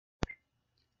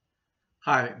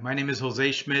Hi, my name is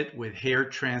Jose Schmidt with Hair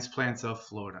Transplants of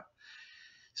Florida.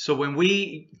 So when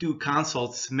we do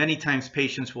consults, many times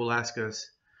patients will ask us,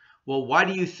 well, why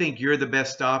do you think you're the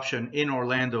best option in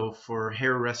Orlando for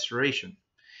hair restoration?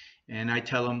 And I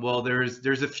tell them, well,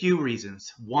 there's a few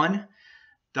reasons. One,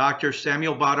 Dr.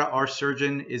 Samuel Bada, our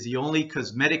surgeon, is the only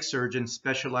cosmetic surgeon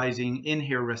specializing in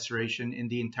hair restoration in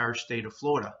the entire state of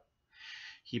Florida.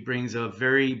 He brings a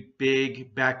very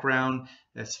big background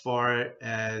as far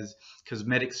as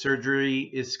cosmetic surgery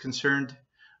is concerned,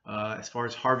 as far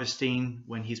as harvesting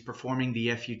when he's performing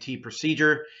the FUT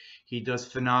procedure. He does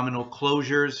phenomenal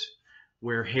closures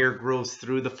where hair grows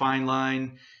through the fine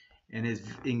line and is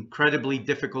incredibly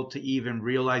difficult to even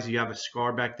realize you have a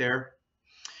scar back there.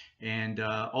 And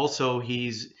also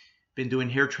he's been doing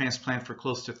hair transplant for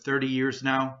close to 30 years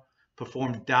now,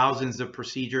 performed thousands of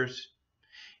procedures,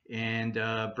 and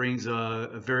brings a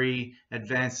very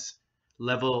advanced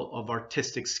level of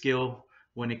artistic skill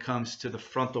when it comes to the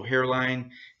frontal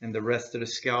hairline and the rest of the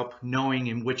scalp, knowing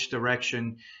in which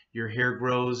direction your hair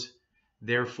grows,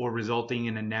 therefore resulting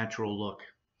in a natural look.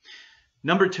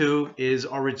 Number two is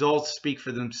our results speak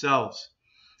for themselves.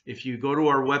 If you go to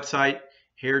our website,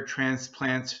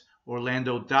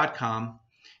 hairtransplantorlando.com,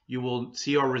 you will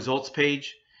see our results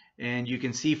page, and you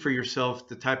can see for yourself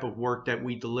the type of work that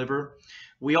we deliver.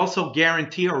 We also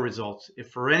guarantee our results.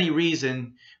 If for any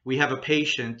reason we have a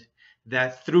patient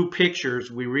that through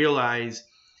pictures we realize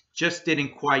just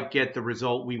didn't quite get the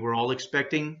result we were all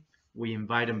expecting, we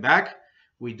invite them back.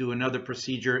 We do another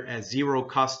procedure at zero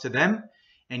cost to them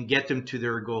and get them to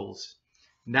their goals.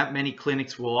 Not many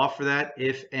clinics will offer that,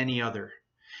 if any other.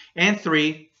 And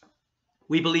three,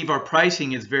 we believe our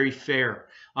pricing is very fair.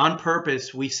 On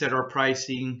purpose, we set our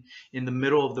pricing in the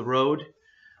middle of the road.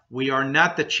 We are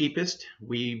not the cheapest.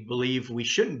 We believe we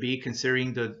shouldn't be,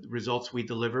 considering the results we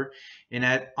deliver.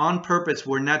 And on purpose,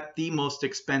 we're not the most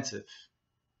expensive.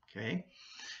 Okay.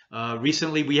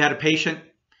 Recently, we had a patient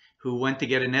who went to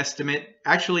get an estimate,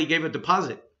 actually gave a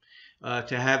deposit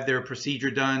to have their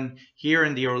procedure done here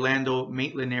in the Orlando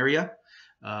Maitland area.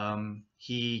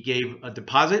 He gave a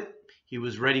deposit. He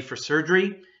was ready for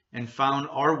surgery and found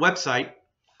our website,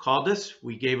 called us.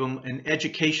 We gave him an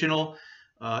educational,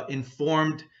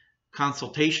 informed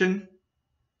consultation,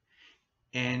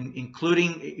 and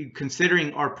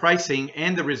considering our pricing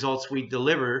and the results we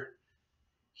deliver,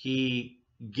 he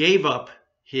gave up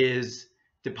his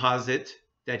deposit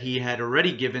that he had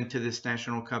already given to this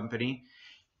national company,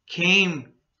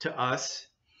 came to us,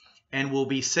 and will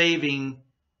be saving,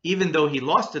 even though he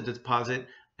lost the deposit,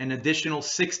 an additional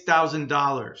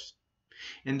 $6,000.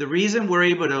 And the reason we're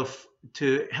able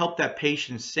to help that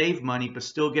patient save money but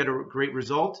still get a great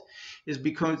result is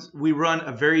because we run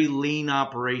a very lean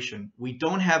operation. We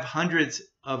don't have hundreds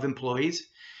of employees.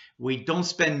 We don't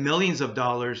spend millions of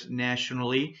dollars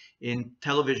nationally in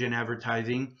television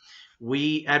advertising.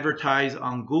 We advertise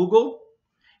on Google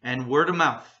and word of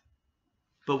mouth,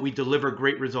 but we deliver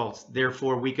great results.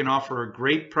 Therefore, we can offer a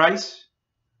great price,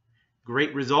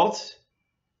 great results,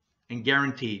 and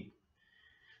guaranteed.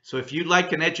 So if you'd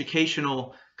like an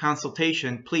educational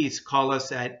consultation, please call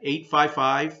us at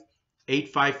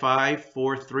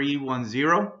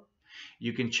 855-855-4310.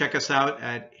 You can check us out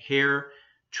at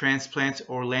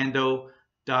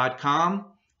hairtransplantorlando.com,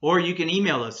 or you can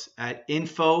email us at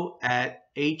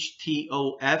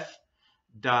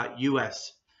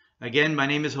info@htof.us. Again, my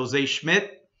name is Jose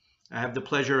Schmidt. I have the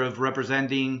pleasure of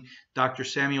representing Dr.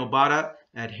 Samuel Bada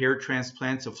at Hair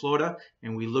Transplants of Florida,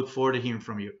 and we look forward to hearing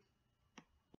from you.